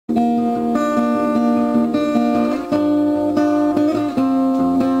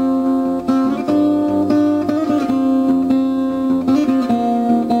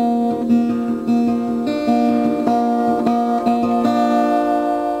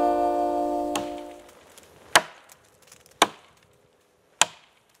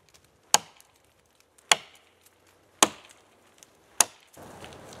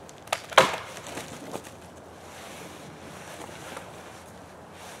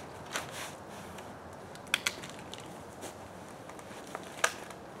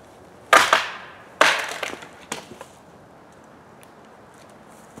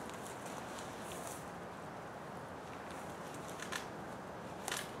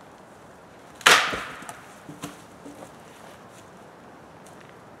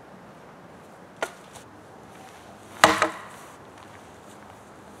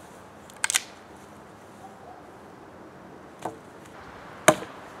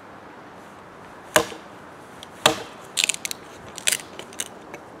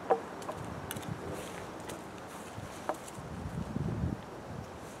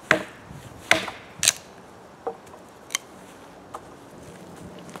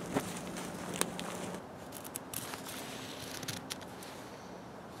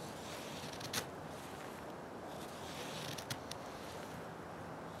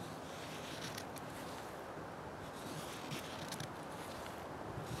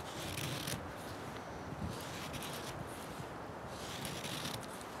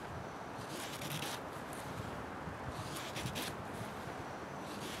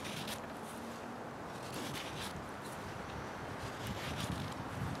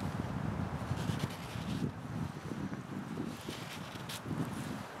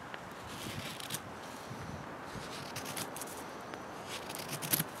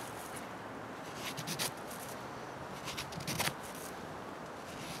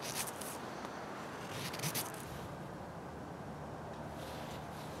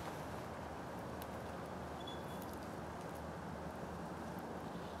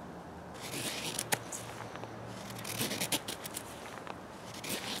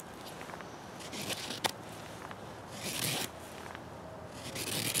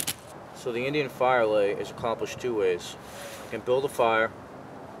So the Indian fire lay is accomplished two ways. You can build a fire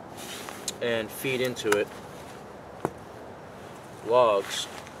and feed into it logs,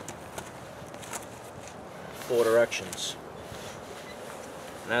 4 directions.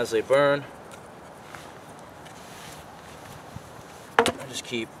 And as they burn, I just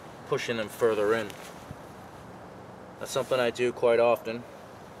keep pushing them further in. That's something I do quite often,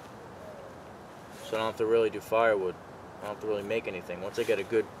 so I don't have to really do firewood. I don't have to really make anything. Once I get a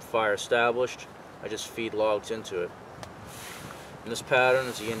good fire established, I just feed logs into it. And this pattern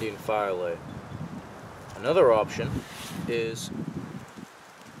is the Indian fire lay. Another option is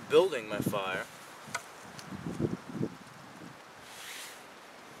building my fire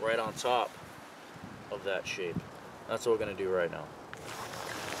right on top of that shape. That's what we're going to do right now.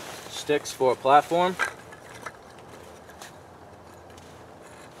 Sticks for a platform.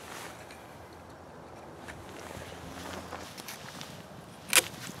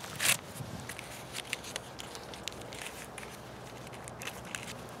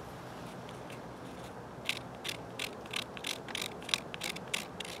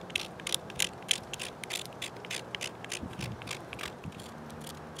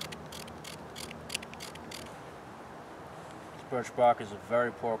 Birch bark is of very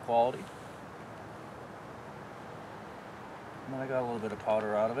poor quality. And then I got a little bit of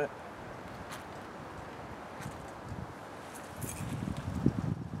powder out of it.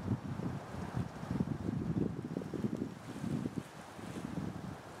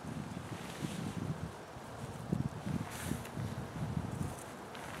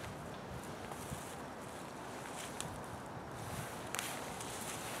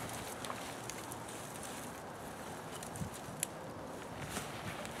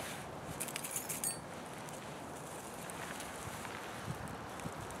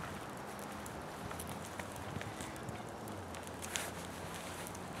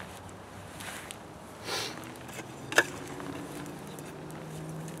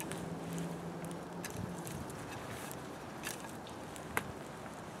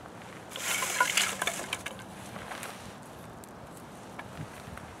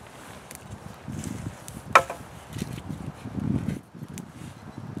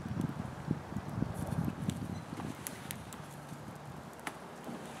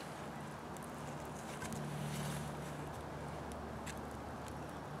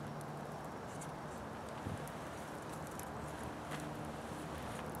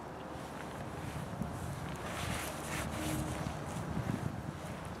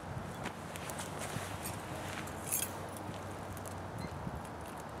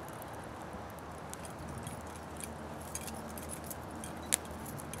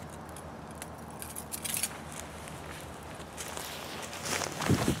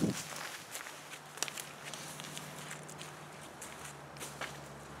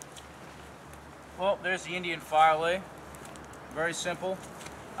 Well, there's the Indian fire lay. Very simple.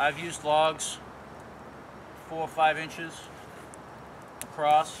 I've used logs 4 or 5 inches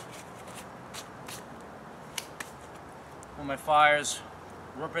across. When my fire's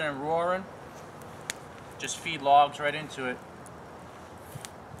ripping and roaring, just feed logs right into it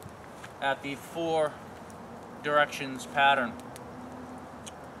at the 4 directions pattern.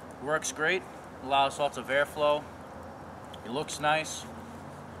 Works great, allows lots of airflow. It looks nice.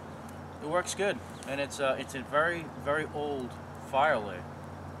 It works good, and it's a very, very old fire lay.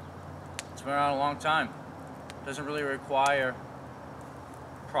 It's been around a long time. Doesn't really require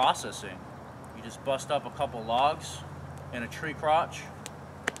processing. You just bust up a couple logs in a tree crotch,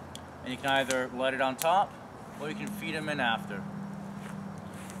 and you can either light it on top, or you can feed them in after.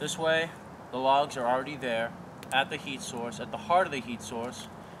 This way, the logs are already there at the heat source, at the heart of the heat source,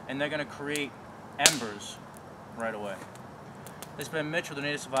 and they're going to create embers right away. This has been Mitch with the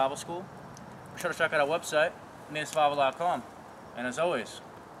Native Survival School. Be sure to check out our website, nativesurvival.com. And as always,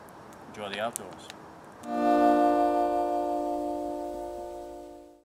 enjoy the outdoors.